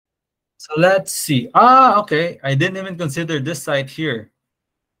So let's see. Ah, okay. I didn't even consider this side here.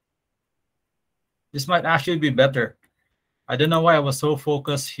 This might actually be better. I don't know why I was so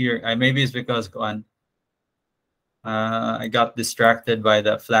focused here. Maybe it's because I got distracted by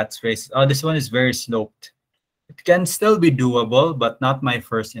the flat space. Oh, this one is very sloped. It can still be doable, but not my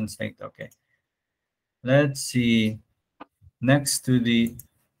first instinct. Okay. Let's see. Next to the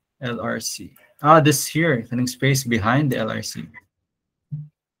LRC. Ah, this here, filling space behind the LRC.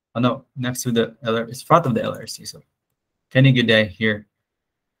 Oh no, next to the LRC, it's front of the LRC. So can you get that here?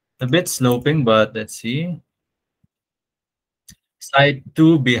 A bit sloping, but let's see. Side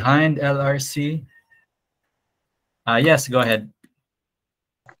 2 behind LRC. Yes, go ahead.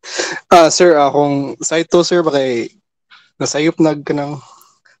 Sir, kung side 2, sir, bakay nasayop nag ka ng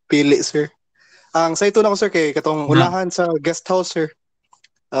pili, sir. Ang side 2 na ko, sir, kay katong No. unahan sa guest house, sir.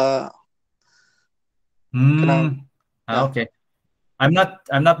 Kanang, Okay. I'm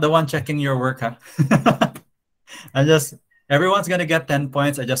not the one checking your work, huh? Everyone's gonna get 10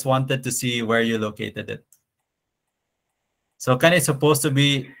 points. I just wanted to see where you located it. So Kani is supposed to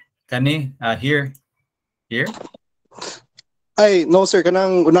be here. Here? Ay, no, sir,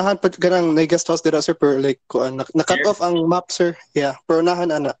 kanang unahan pa kanang na guest house dira, sir, per like kuan na-cut Here? off ang map, sir. Yeah, per unahan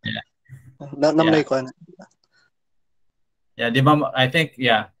ana. Yeah. Namnay kuan. Yeah,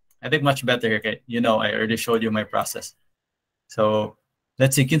 I think much better here. Okay. You know, I already showed you my process. So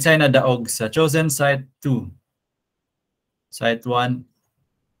let's see, kinsay na daog sa chosen site 2. Site 1.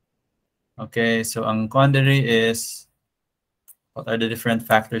 Okay, so ang quandary is, what are the different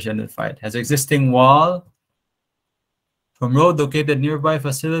factors identified? Has existing wall. From road located nearby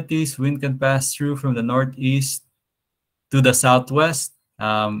facilities, wind can pass through from the northeast to the southwest.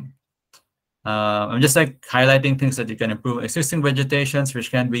 I'm just like highlighting things that you can improve. Existing vegetations,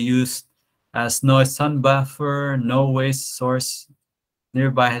 which can be used as noise sun buffer, no waste source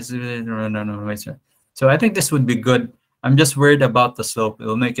nearby has no waste. So I think this would be good. I'm just worried about the slope. It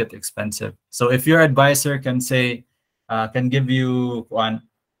will make it expensive. So if your advisor can say, can give you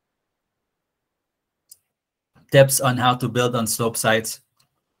tips on how to build on slope sites,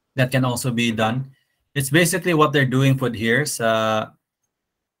 that can also be done. It's basically what they're doing for here. No,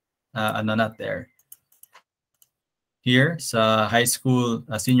 not there. Here, high school,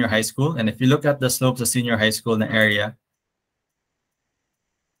 senior high school. And if you look at the slopes of senior high school in the area,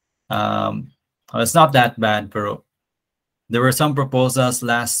 it's not that bad, pero there were some proposals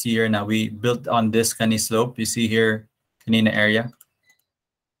last year. Now we built on this kani slope. You see here, kanina area.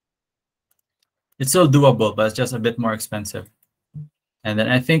 It's still doable, but it's just a bit more expensive. And then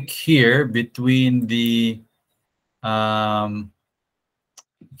I think here between the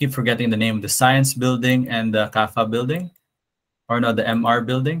keep forgetting the name, the science building and the CAFA building, or no, the MR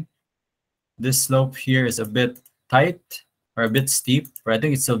building. This slope here is a bit tight or a bit steep, but I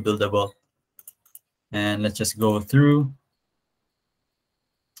think it's still buildable. And let's just go through.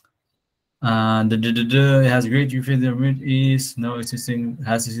 It has great route ease, no existing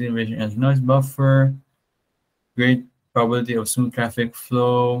and noise buffer, great probability of smooth traffic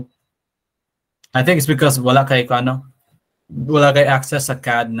flow. I think it's because wala kay access sa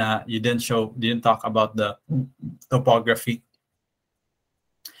CAD na you didn't talk about the topography.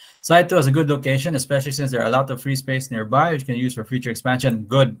 Site 2 is a good location, especially since there are a lot of free space nearby which can use for future expansion.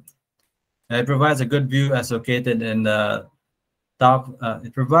 Good. It provides a good view as located in the top.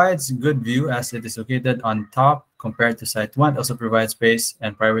 It provides good view as it is located on top compared to site 1. Also provides space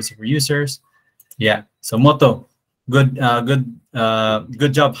and privacy for users. Yeah. So Moto, good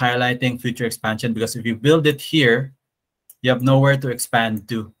job highlighting future expansion, because if you build it here, you have nowhere to expand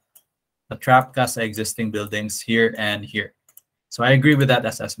to. The trap ka sa existing buildings here and here. So I agree with that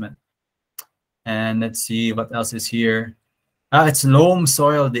assessment. And let's see what else is here. It's loam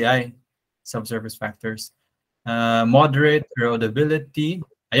soil DI, subsurface factors. Moderate erodibility.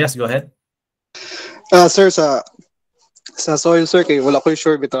 Yes, go ahead. Sir, sa soil, sir, kay wala ko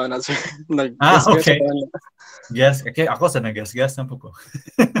sure bitaw na, sir. Okay. Yes, okay. Ako sa nag-guess na po ko.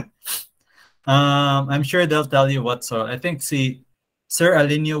 I'm sure they'll tell you what soil. I think Sir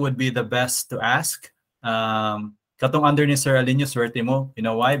Alinio would be the best to ask. Katong under ni Sir Alinio, swerte mo. You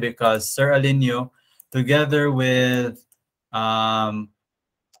know why? Because Sir Alinio, together with I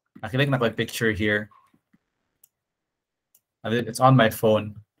can make a picture here. It's on my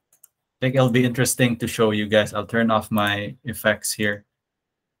phone. I think it'll be interesting to show you guys. I'll turn off my effects here.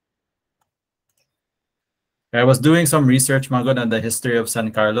 I was doing some research, Magod, on the history of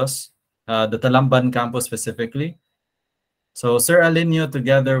San Carlos, the Talamban campus specifically. So Sir Alinio,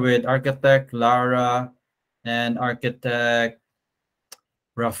 together with architect Lara and architect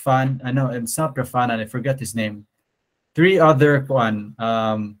Rafan, I know it's not Rafan, I forget his name. 3 other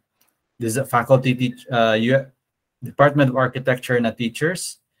This is a faculty Department of Architecture and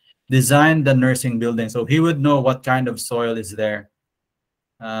teachers designed the nursing building. So he would know what kind of soil is there.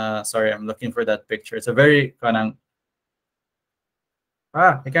 Sorry, I'm looking for that picture. It's a very I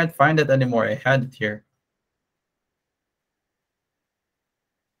can't find it anymore. I had it here.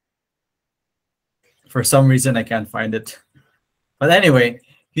 For some reason, I can't find it. But anyway,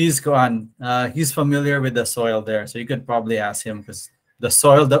 he's familiar with the soil there. So you could probably ask him, because the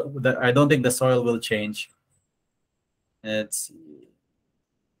soil, I don't think the soil will change. I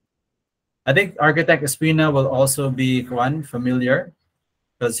think Architect Espina will also be familiar,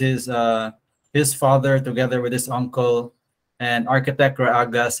 because his father, together with his uncle, and Architect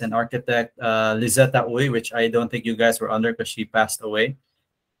Raagas and Architect Lizetta Uy, which I don't think you guys were under because she passed away,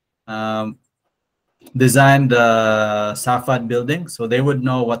 designed the Safad building, so they would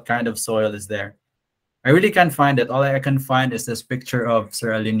know what kind of soil is there. I really can't find it. All I can find is this picture of Sir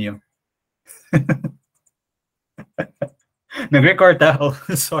Alinio. Nag-record ako.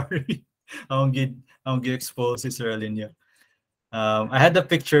 Sorry. I won't get exposed to Sir Alinio. I had the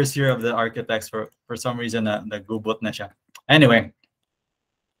pictures here of the architects for some reason nagubot na siya. Anyway,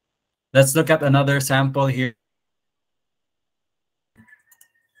 let's look at another sample here.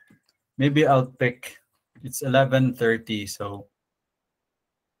 Maybe I'll pick, it's 11:30, so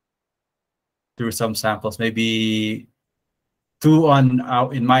through some samples, maybe 2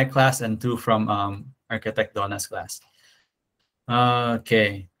 in my class and 2 from Architect Donna's class.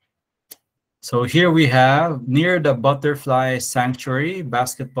 Okay. So here we have near the Butterfly Sanctuary,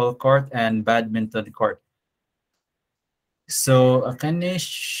 basketball court and badminton court. So kani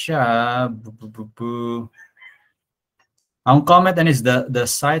siya ang comment and is the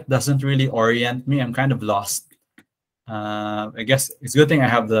site doesn't really orient me. I'm kind of lost. I guess it's a good thing I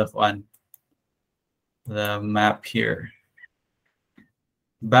have the map here.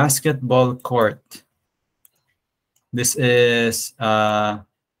 Basketball court. This is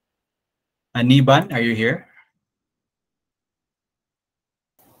Aniban, are you here?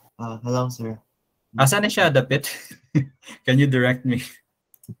 Hello, sir. Asan siya dapit? Can you direct me?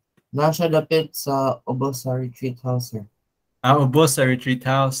 Nasa dapit sa Ubos sa retreat house, sir. Ubos sa retreat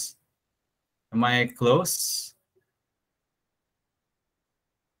house. Am I close?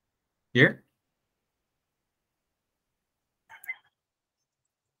 Here?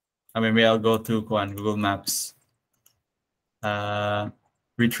 Maybe I'll go to Google Maps.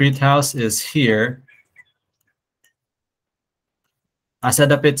 Retreat house is here. Asa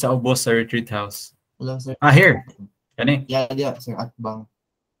dapit sa Ubos sa retreat house? Hello, sir. Here. Kani? Yeah, sir. Atbang.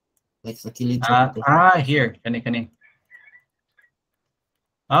 Like sa kilid. Here. Kani.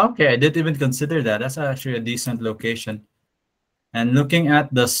 Okay, I didn't even consider that. That's actually a decent location. And looking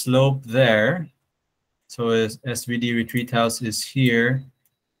at the slope there, so SVD retreat house is here.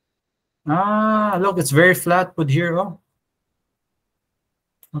 Look, it's very flat put here. Oh.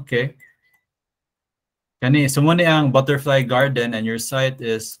 Okay. Kani, so muna ang Butterfly Garden and your site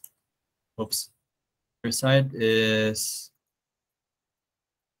is, your site is,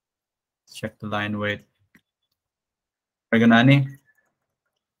 check the line, wait. Ganani?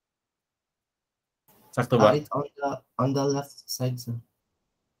 Sakto ba? It's on the left side, sir.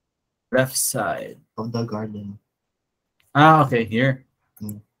 Left side. Of the garden. Okay, here.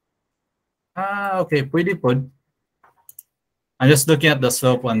 Okay, pwede po. I'm just looking at the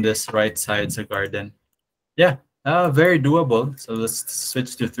slope on this right side of the garden. Yeah, very doable. So let's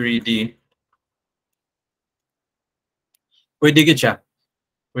switch to 3D. Pwede gid siya.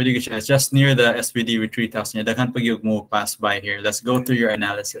 It's just near the SVD retreat house niya. Daghan pag yung mo pass by here. Let's go through your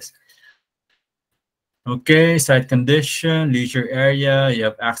analysis. Okay, site condition, leisure area. You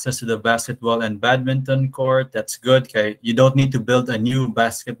have access to the basketball and badminton court. That's good. Okay, you don't need to build a new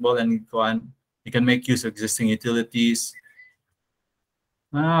basketball and go on. You can make use of existing utilities.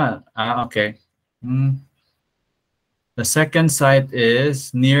 Okay. The second site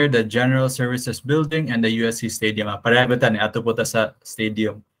is near the General Services Building and the USC Stadium. Pareho ta ni ato po ta sa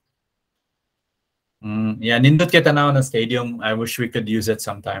stadium. Yeah, nindot kay tanaw ng stadium. I wish we could use it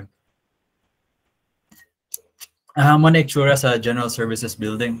sometime. Muna itsura sa General Services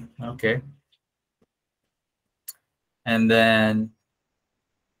Building. Okay. And then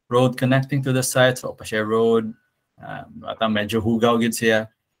road connecting to the site. So pa siya road. Medyo hugaw gid siya.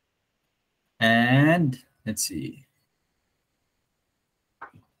 And let's see.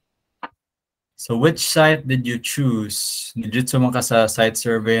 So which site did you choose? Did mo ka sa site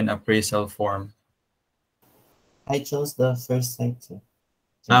survey and appraisal form? I chose the first site, sir.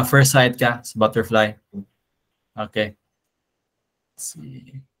 First site ka sa Butterfly. Okay. Let's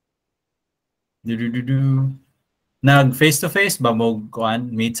see. Nag face-to-face ba mo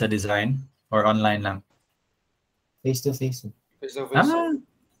kuan meet sa design or online lang? Face to face. Face to face, sir.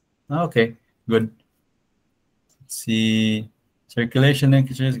 Okay, good. Let's see, circulation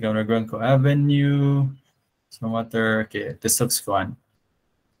linkages, Governor Grunco Avenue, stormwater. Okay, this looks fun.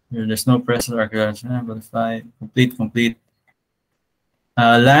 There's no present archaeology, butterfly, complete.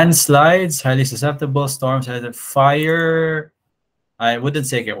 Landslides, highly susceptible, storms, fire. I wouldn't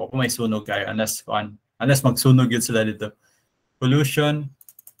say kaya wala may sunog kayo unless magsunog yun sila dito. Pollution.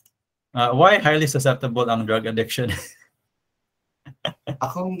 Why highly susceptible ang drug addiction?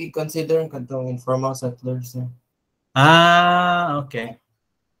 Akong i-consider ang kantong informal settlers. Okay.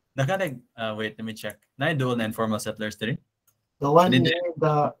 Wait, let me check. Na-dual na informal settlers diri? The one Hindi. near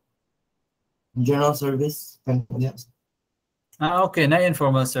the general service. Yes. Okay.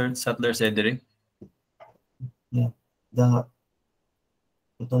 Na-informal settlers diri? Yeah.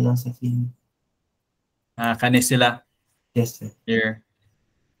 Ito na sa film. Kani sila Yes, sir. here.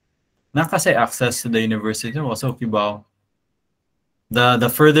 Nakasay access to the university also Kibaw. The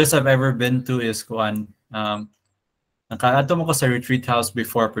furthest I've ever been to is kuan. Nakaadto mo ko sa retreat house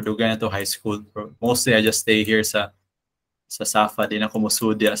before pero ganito high school. Mostly I just stay here sa Safa. Di na ko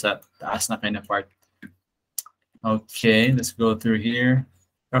musudya sa taas na kind of part. Okay, let's go through here.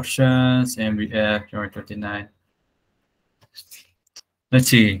 Instructions, MBF, 39. Let's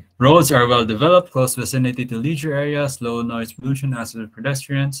see. Roads are well developed, close vicinity to leisure areas, low noise pollution, hazardous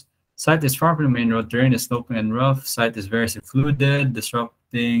pedestrians. Site is far from the main road. Terrain is sloping and rough. Site is very secluded,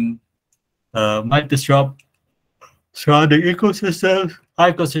 might disrupt surrounding ecosystems.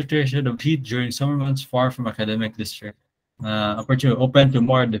 High concentration of heat during summer months, far from academic district. Opportunity open to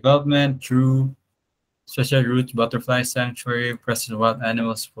more development through special routes, butterfly sanctuary, present wild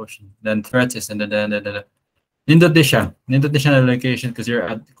animals, potion. Then threats is Nindot siya na location because you're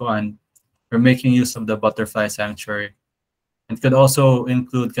at kuan. We're making use of the butterfly sanctuary. It could also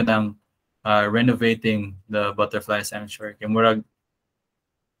include kanang renovating the butterfly sanctuary. Kay murag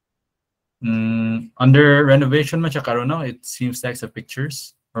under renovation man siya karon no? It seems like sa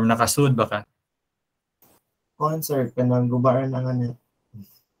pictures or nakasud ba ka? Kuan, sir, kanang gubaran ang ano.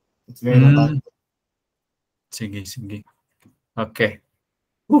 It's very abundant. Sige. Okay.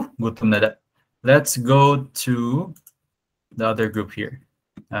 Gutom na da. Let's go to the other group here.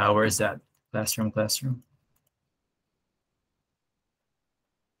 Where is that? Classroom.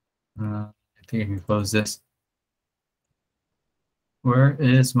 I think I can close this. Where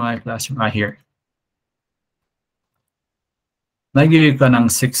is my classroom? Here. Nag-give ka ng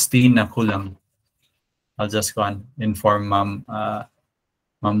 16 na kulang. I'll just go on inform Ma'am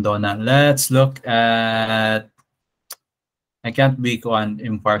Donna. Let's look at. I can't be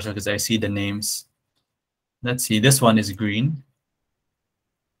impartial because I see the names. Let's see. This one is green.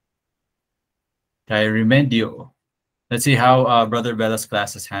 Okay, Remedio. Let's see how Brother Bella's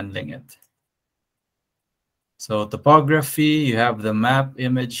class is handling it. So topography, you have the map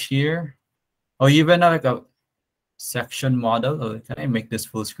image here. Oh, you even have like a section model. Oh, can I make this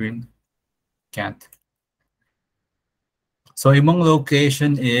full screen? Can't. So imong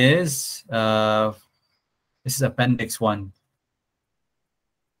location is this is appendix 1.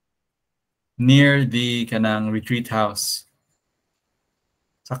 Near the kanang retreat house.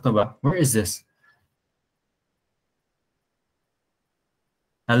 Sakto ba? Where is this?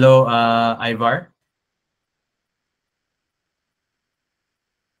 Hello, Ivar?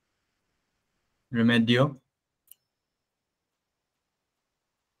 Remedio?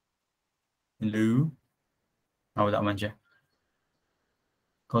 Hello? Wala man siya.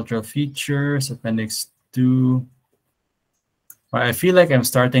 Cultural features, appendix 2. Well, I feel like I'm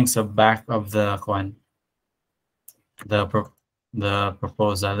starting sa back of the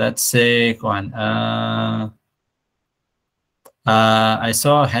proposal. Let's say I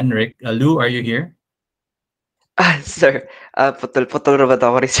saw Henrik. Lou, are you here? Sir, putol na ba ito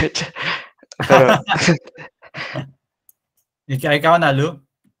ako research? Pero, Ikaw na, Lou?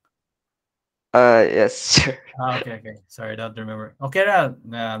 yes, sir. Okay. Sorry, I don't remember. Okay,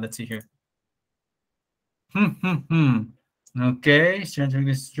 let's see here. Okay,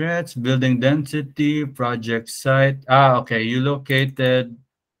 strengthening the stretch, building density, project site. Okay, you located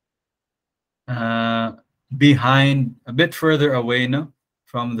behind, a bit further away, no,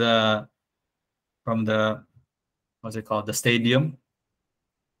 from the what's it called, the stadium.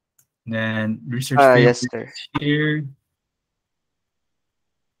 Then research Yes, sir. here.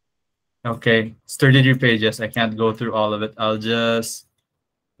 Okay, 33 pages. I can't go through all of it. I'll just,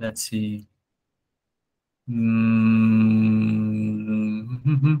 let's see. The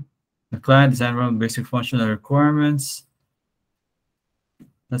client design from basic functional requirements.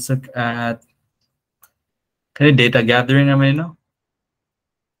 Let's look at Okay, data gathering naman, no?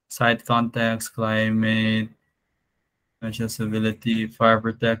 Site context, climate, financial stability, fire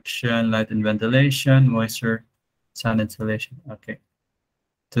protection, light and ventilation, moisture, sound insulation. Okay.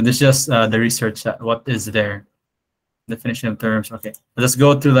 So this is just the research, what is there. Definition of terms. Okay. Let's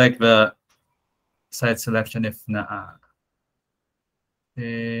go to like the site selection if na.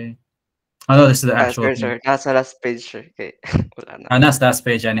 Okay. Oh no, this is the actual Sir, thing. nasa last page, sir. Okay. Wala na. Nasa last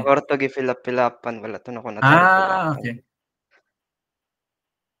page, yan eh. Or to gi-fill-up-fill-upan, wala to na ko na tayo fill-upan. Okay.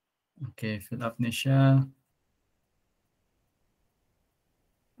 Okay, fill up ni siya.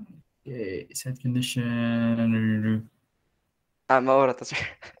 Okay, set condition. Maura to, sir.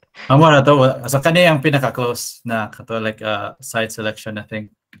 Amo na to. Sa kanya ang pinaka-close na kato like site selection na thing.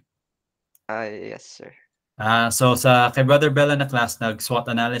 Yes, sir. So sa kay Brother Bella na class, nag-SWOT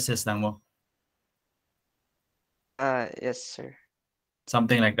analysis lang mo. Yes, sir.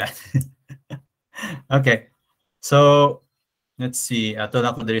 Something like that. Okay. So, let's see. Ito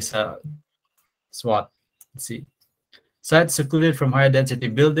na ko diri sa SWOT. Let's see. Sites secluded from high density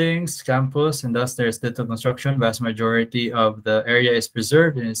buildings, campus, and thus there's little construction. Vast majority of the area is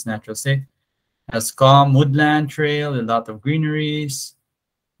preserved in its natural state. Has calm woodland trail, a lot of greeneries.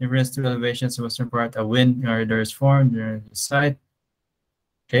 Difference to elevations, the western part, a wind corridor is formed near the site.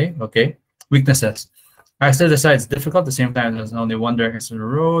 Okay. Weaknesses. Access the site is difficult. At the same time, there's only one direction to the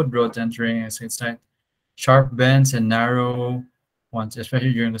road. Roads entering a site. Sharp bends and narrow ones,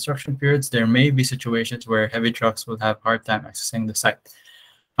 especially during construction periods. There may be situations where heavy trucks will have hard time accessing the site.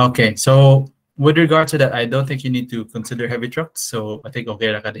 Okay, so with regard to that, I don't think you need to consider heavy trucks. So I think okay,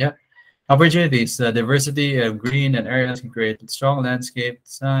 yeah. Opportunities, the diversity of green and areas can create a strong landscape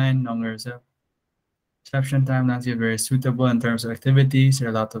design. Longer reception time landscape very suitable in terms of activities. There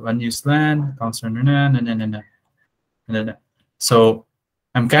are a lot of unused land. So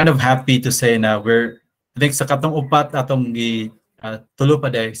I'm kind of happy to say now I think sa katong upat atong tulo pa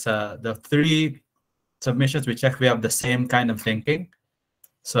day sa the 3 submissions we check, we have the same kind of thinking.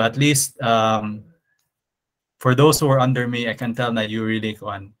 So at least for those who are under me, I can tell that you really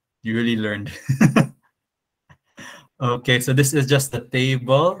learned. Okay, so this is just the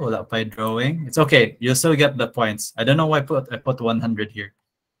table wala pa drawing. It's okay, you'll still get the points. I don't know why I put 100 here.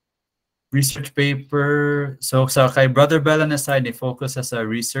 Research paper. So sa kay Brother Bella na side, they focus as a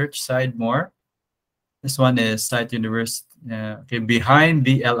research side more. This one is site university. Okay, behind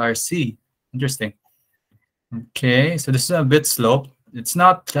the LRC. Interesting. Okay, so this is a bit slope. It's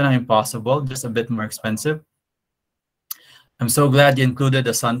not kind of impossible, just a bit more expensive. I'm so glad you included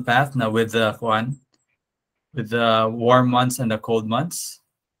the sun path now with the warm months and the cold months.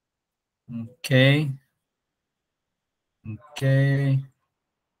 Okay.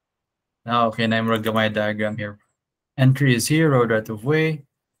 Now, okay, na my diagram here. Entry is here, road right of way.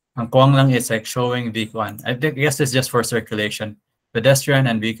 Ang kuwang lang is like showing the one. I guess it's just for circulation. Pedestrian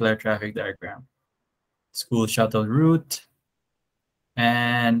and vehicular traffic diagram. School shuttle route.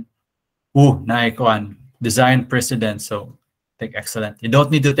 And naikuan. Design precedent. So I think excellent. You don't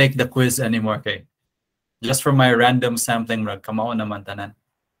need to take the quiz anymore, okay? Just for my random sampling rug. Kamao naman tanan.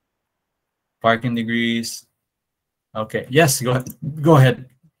 Parking degrees. Okay. Yes, go ahead.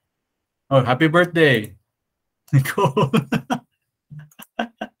 Oh, happy birthday, Nicole.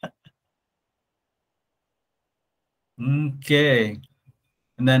 Okay.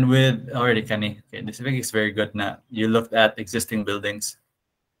 And then with already Kani. Okay, this thing is very good na. You looked at existing buildings.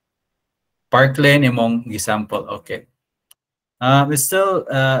 Park Lane imong gisample. Okay. It's still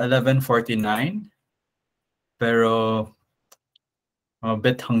 11:49. Pero I'm a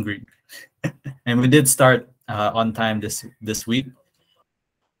bit hungry. And we did start on time this week.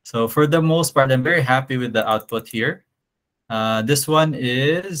 So for the most part, I'm very happy with the output here. This one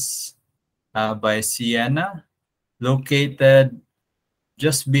is by Sienna, located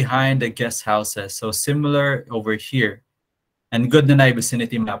just behind the guest houses. So similar over here. And good na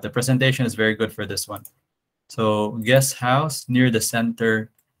vicinity map. The presentation is very good for this one. So guest house near the center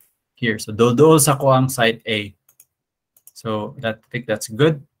here. So those ako ang site A. So I think that's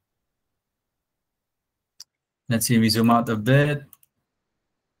good. Let's see, we zoom out a bit.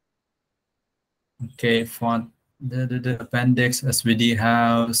 Okay, font, the appendix, SVD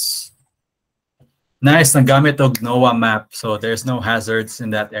house. Nice, nagamit og NOAA map, so there's no hazards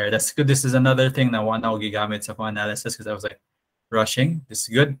in that area. That's good. This is another thing na one ako gigamit sa analysis because I was like rushing. This is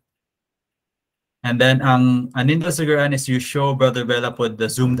good. And then ang aninda siguran is you show Brother Bella put the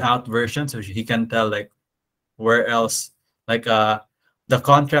zoomed out version so he can tell like where else, like the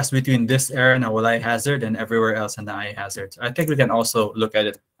contrast between this area na walay hazard and everywhere else na ay hazard. So I think we can also look at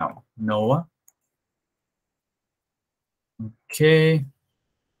it now. NOAA. Okay.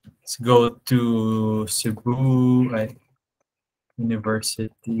 Let's go to Cebu, right?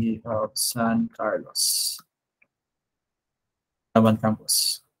 University of San Carlos. Laban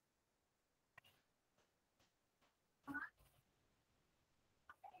campus.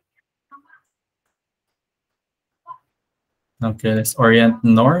 Okay, let's orient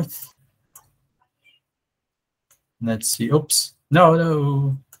north. Let's see. Oops.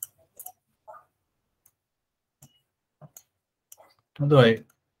 No. How do I?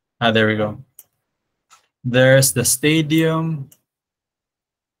 There we go. There's the stadium.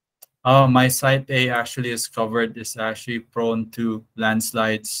 Oh, my site A actually is covered. It's actually prone to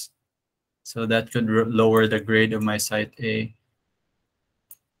landslides. So that could lower the grade of my site A.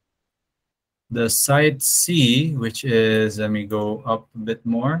 The site C, which is, let me go up a bit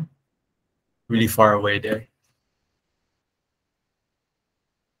more, really far away there.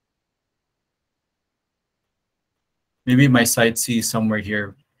 Maybe my site C is somewhere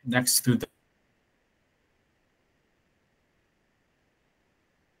here next to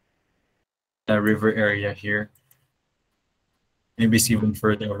the river area here. Maybe it's even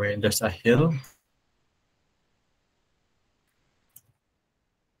further away. And there's a hill.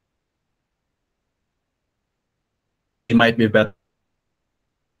 It might be better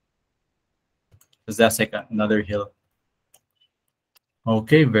because that's like another hill.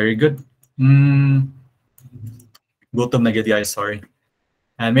 Okay, very good. Gutom na gid, guys, sorry.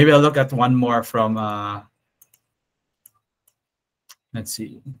 And maybe I'll look at one more from, let's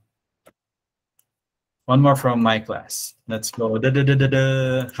see. One more from my class. Let's go.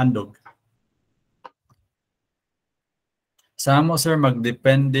 Handog. Sa mo, sir,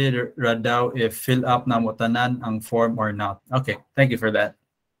 magdepende ra daw if fill up na mo tanan ang form or not. Okay, thank you for that.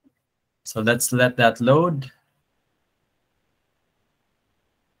 So let's let that load.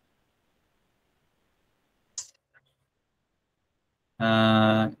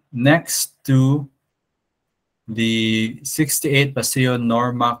 Next to the 68 Paseo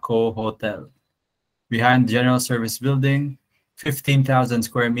Normaco Hotel. Behind General Service Building, 15,000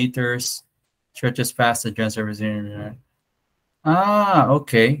 square meters, stretches past the General Service Building.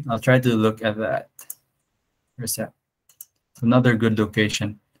 Okay. I'll try to look at that. Where's that? Another good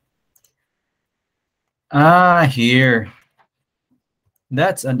location. Here.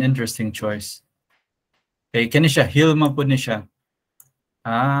 That's an interesting choice. Okay, can siya hill man po ni siya.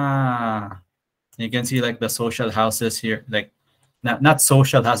 You can see like the social houses here, like not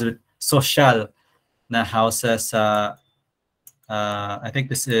social houses, social na houses. I think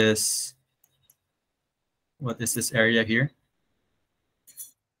this is, what is this area here?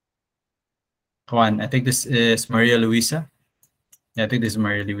 Come on, I think this is Maria Luisa. Yeah, I think this is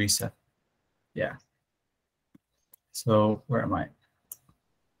Maria Luisa. Yeah. So where am I?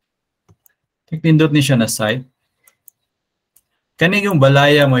 I think nindot ni siya na site. Kani yung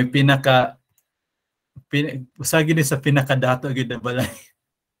balaya mo usagi ni sa pinakadato gid na balay.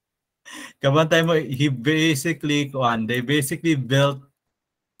 Kabantay mo, they basically built,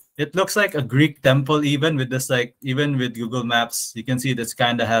 it looks like a Greek temple, even with this, like, even with Google Maps, you can see this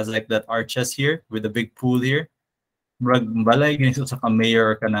kind of has like that arches here with a big pool here. Balay ginito sa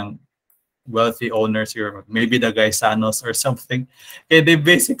mayor ka ng wealthy owners here, maybe the Gaisanos or something. Okay, they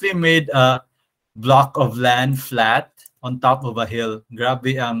basically made a block of land flat on top of a hill.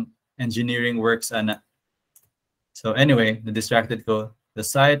 Grabe ang engineering works, ana. So anyway, the distracted go. The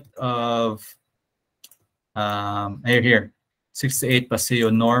site of here, 68 Paseo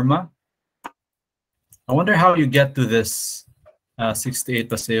Norma. I wonder how you get to this 68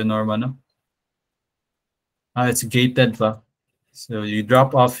 Paseo Norma, no? It's gated, pa. So you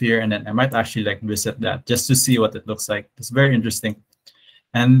drop off here, and then I might actually like visit that just to see what it looks like. It's very interesting.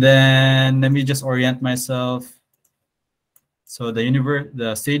 And then let me just orient myself. So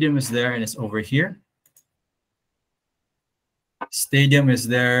the stadium is there, and it's over here. Stadium is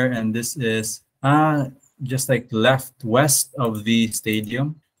there, and this is just like west of the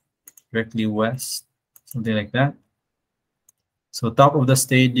stadium, directly west, something like that. So top of the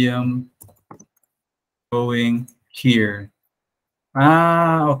stadium, going here.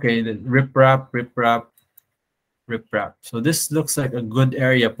 Okay, the riprap. So this looks like a good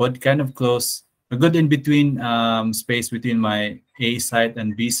area, but kind of close, a good in between space between my A site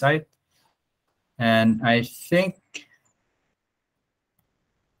and B site. And I think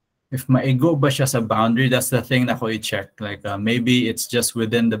if maigo ba siya sa boundary, that's the thing na ko i-check. Like maybe it's just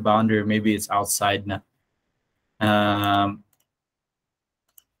within the boundary, maybe it's outside na.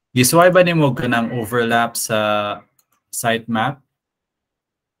 Gisuway ba nimo kanang overlap sa site map?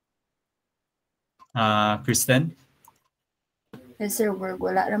 Kristen? Yes, sir, work.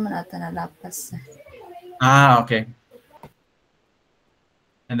 Wala naman ata na lapas. Okay.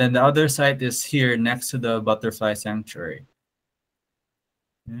 And then the other site is here next to the butterfly sanctuary.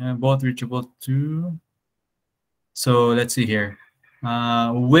 Yeah, both reachable too. So let's see here.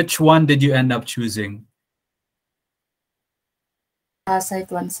 Which one did you end up choosing?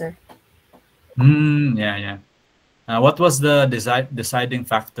 Site 1, sir. Yeah. What was the deciding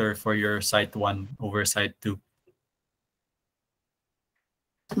factor for your site 1 over site 2?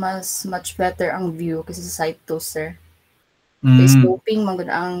 Much better ang view kasi sa site 2, sir. Mm. Kaya sloping,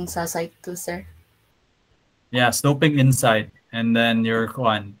 magod ang sa site 2, sir. Yeah, sloping inside. And then your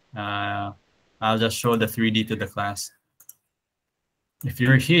one. I'll just show the 3D to the class. If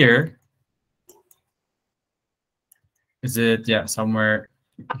you're here, is it, yeah, somewhere,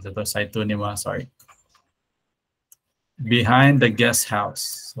 is it the site 2 nima? Sorry. Behind the guest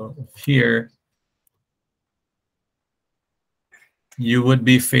house. So here, you would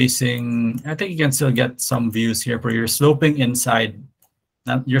be facing, I think you can still get some views here, but you're sloping inside.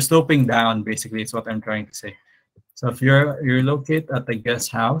 You're sloping down, basically, is what I'm trying to say. So if you're located at the guest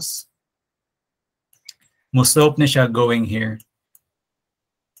house, mo slope na siya going here.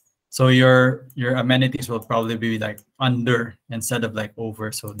 So your amenities will probably be like under instead of like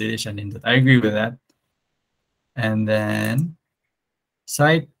over. So dili siya nindot. I agree with that. And then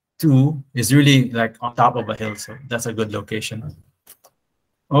site 2 is really like on top of a hill, so that's a good location.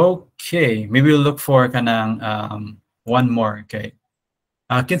 Okay, maybe we'll look for kanang one more. Okay,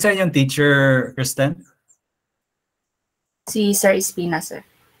 kinsa yung teacher, Kristen? Si Sir Espina, sir.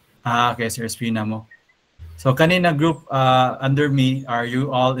 Okay, Sir Espina mo. So kanina group under me, are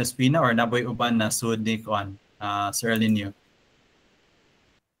you all Espina or naboy uban na sud ni kuan, Sir Alinio?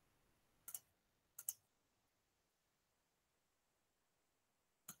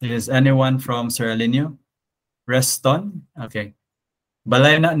 Is anyone from Sir Alinio? Reston? Okay.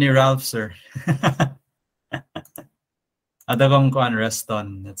 Balay na ni Ralph, sir. Ada kong kuan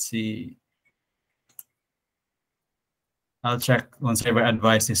Reston. Let's see. I'll check once I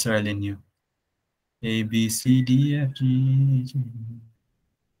advise ni Sir Alinio. A, B, C, D, F, G, H,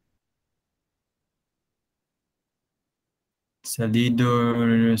 Salido,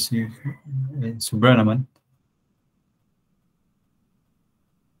 sobra naman.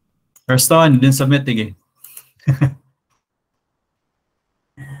 Reston, din submit again.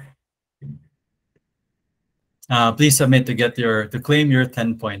 Please submit to claim your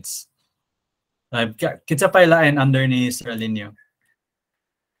 10 points. Kitsa pa ilain under ni Sir Alinio.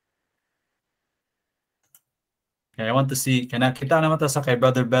 Okay, I want to see, kita naman ta sa kay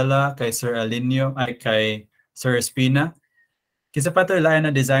Brother Bella, kay Sir Alinio, ay kay Sir Espina. Kitsa pa to ilain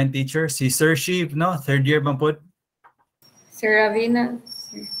na design teacher, si Sir Sheep, no? Third year bang pud? Sir Ravina.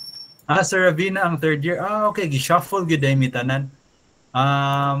 Sir Ravina ang third year. Okay, gishuffle gyud ay mitanan.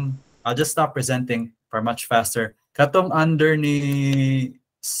 I'll just stop presenting for much faster. Katong under ni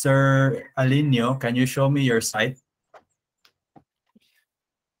Sir Alinio, can you show me your site?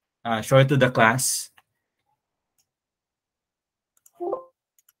 Show it to the class.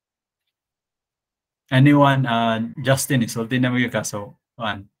 Anyone? Justin, isulti na mo yung kaso.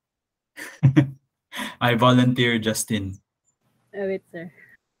 One. I volunteer, Justin. Wait, sir.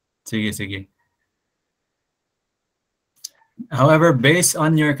 Sige. However, based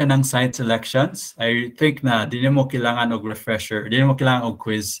on your kanang site selections, I think na di mo kailangan og refresher, di mo kailangan og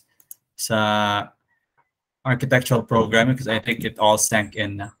quiz sa architectural programming because I think it all sank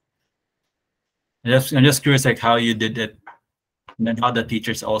in na. I'm just curious like how you did it and then how the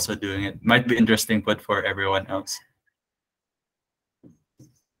teacher's also doing it. Might be interesting but for everyone else.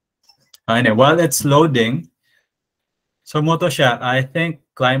 Anyway, while it's loading, so moto siya, I think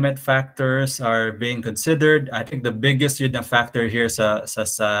climate factors are being considered. I think the biggest factor here sa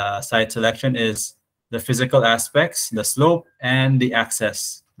site selection is the physical aspects, the slope, and the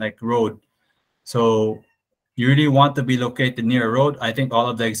access, like road. So you really want to be located near a road. I think all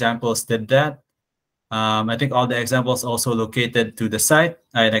of the examples did that. I think all the examples also located to the site.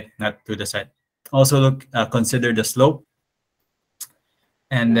 Not to the site. Also consider the slope.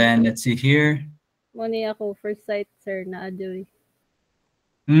 And then let's see here. Muni ako first site, sir, na adoy.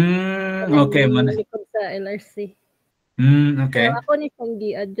 Okay. Likod sa LRC. Okay. So, ako ni siyang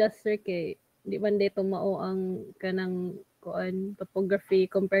gi-adjust, sir, kay di man dito mao ang kanang kuan topography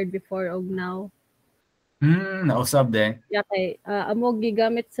compared before og now. Nausab de. Yeah, kay amo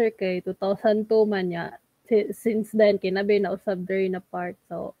gigamit, sir, kay 2002 man ya. Since then kinabi na usab diri na part.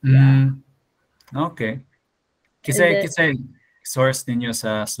 So, yeah. Okay. Kisay source ninyo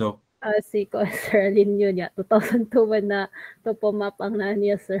sa slope. Si Sir Alinio niya, 2002 man na topo map ang na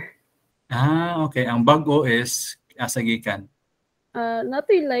niya, sir. Okay. Ang bago is asagikan.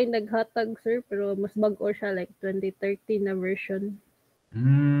 Natoy line naghatag, sir, pero mas bago siya, like 2013 na version.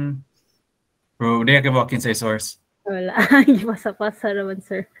 Bro, di ka walk-in sa source. Wala. Pasa-pasa naman,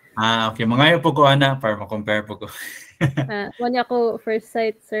 sir. Okay. Mga po ko ana para ma-compare po ko. One ako first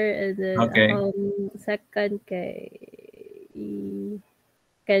sight, sir, and then Okay. second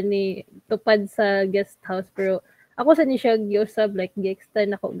kani tupad sa guest house, pero ako sa ni siya giusab like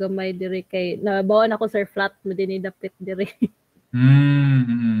gi-extend ako gamay diri kay nabawan ako sir flat mo din dapit diri.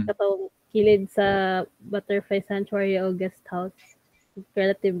 Katong kilid sa butterfly sanctuary o guest house,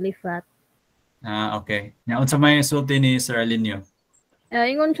 relatively flat. Okay. Nga unsa may sulti ni Sir Alinio?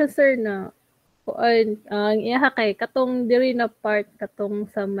 Ingon siya sir na ang iya kay katong diri na part katong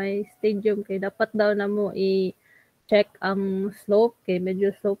sa may stadium kay dapat daw na mo i-check ang slope kay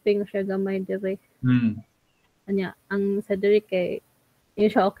medyo sloping siya gamay diri. Anya ang sa diri kay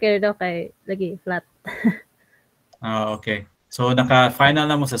yun siya okay daw kay lagi flat. Okay. So naka-final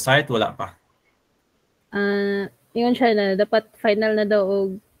na mo sa site wala pa? Ingon siya na dapat final na daw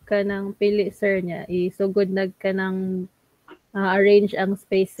og kanang pili sir niya isugod nag kanang arrange ang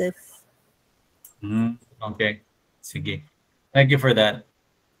spaces. Okay. Sige. Thank you for that.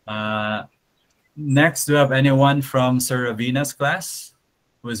 Next, do you have anyone from Sir Ravina's class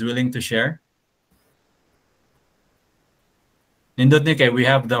who is willing to share? Nindot ni kay we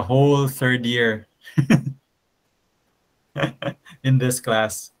have the whole third year in this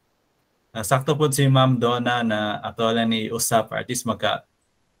class. Sakto po si Ma'am Donna na ato lang ni usap at least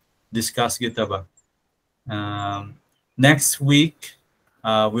discuss kita ba. Next week,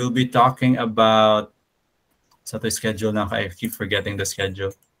 we'll be talking about sa to schedule na I keep forgetting the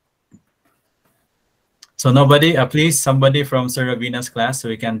schedule. So nobody, please somebody from Sir Ravina's class so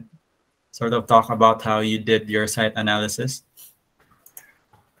we can sort of talk about how you did your site analysis.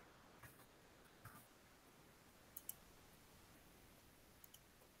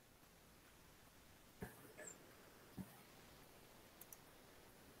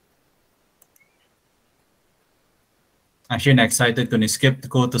 Actually, na-excited ko ni skip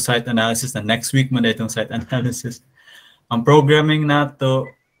ko to site analysis na next week mo na itong site analysis. Ang programming na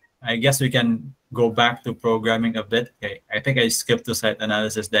to, I guess we can go back to programming a bit. Okay, I think I skipped to site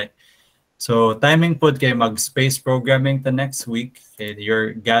analysis day. So timing po kay mag-space programming to next week. Okay,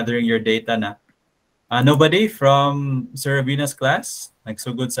 you're gathering your data na. Nobody from Sir Ravina's class?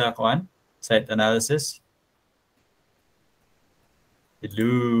 Nagsugod sa kuan? Site analysis?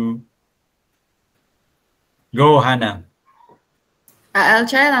 Hello? Go, Hannah. I'll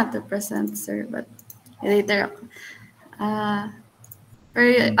try not to present, sir, but later ako.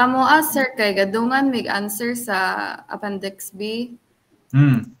 Pero amo sir kay gadungan mig answer sa appendix B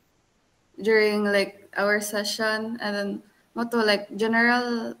during like our session, and then mo to like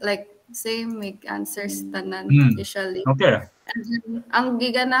general like same mig answers tanan usually. Okay. And then, ang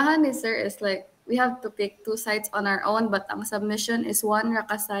giganahan ni sir is like we have to pick 2 sites on our own, but ang submission is 1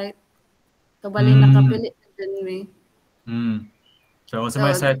 raka site. So bali nakapili din mi. So what's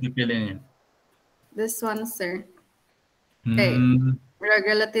my site pipili niyo? This one, sir. Okay.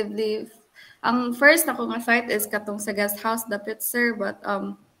 Relatively, ang first ako nga site is katong sa guest house dapit, sir, but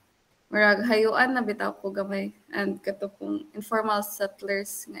murag hayuan na bitaw ko gamay and katong informal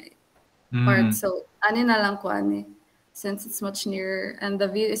settlers nga part. So ani na lang ko ani since it's much nearer and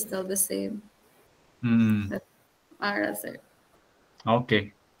the view is still the same. Sir.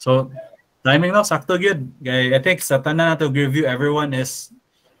 Okay. So timing now sakto good. I think sa tanan nato review everyone is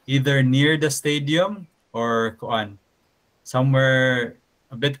either near the stadium or kuan somewhere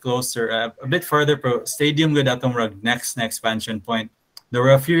a bit closer, a bit further pro stadium good atong next expansion point. There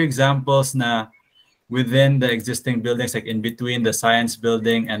were a few examples na within the existing buildings, like in between the science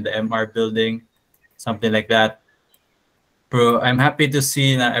building and the MR building, something like that. Pero I'm happy to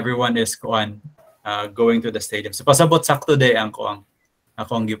see na everyone is kuan going to the stadium. So pasabot sakto day ang kuang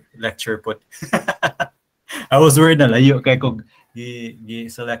akong lecture put. I was worried na layo kay kog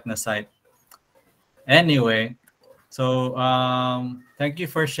select na site. Anyway, so thank you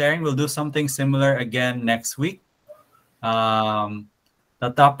for sharing. We'll do something similar again next week. The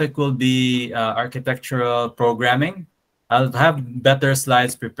topic will be architectural programming. I'll have better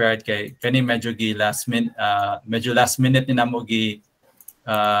slides prepared kay kani medyo last minute ni namo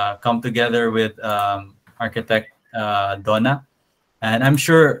come together with architect Donna. And I'm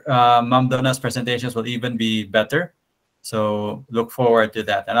sure Ma'am Donna's presentations will even be better. So look forward to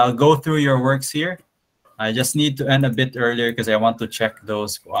that. And I'll go through your works here. I just need to end a bit earlier because I want to check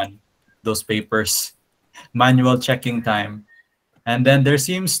those papers. Manual checking time. And then there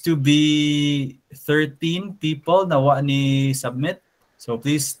seems to be 13 people na wa ni submit. So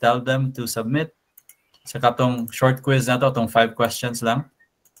please tell them to submit. Sa katong short quiz na to, tong 5 questions lang.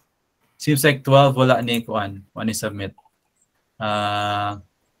 Seems like 12 wala ni submit.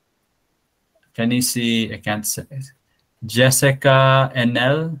 Can you see? I can't say. Jessica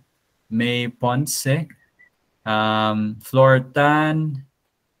Enel, May Ponce, Flor Tan.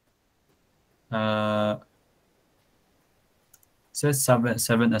 Says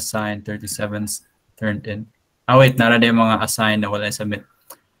 7 assigned, 37 turned in. Wait, nara din mga assigned na wala submit.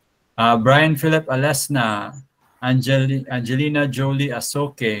 Brian Philip Alesna, Angelina Jolie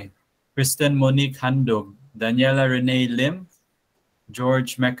Asoke, Kristen Monique Handog, Daniela Renee Lim,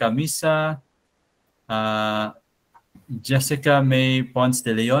 George Mecamisa, Jessica May Ponce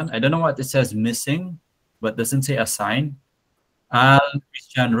de Leon. I don't know what it says missing, but doesn't say assigned.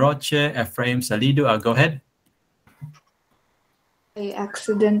 Christian Roche, Ephraim Salido. Go ahead. I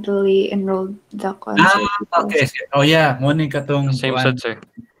accidentally enrolled the concert. Okay. Oh yeah, morning katong. Same sad, sir.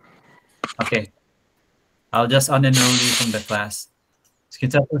 Okay. I'll just unenroll you from the class.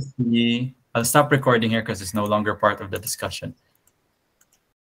 I'll stop recording here because it's no longer part of the discussion.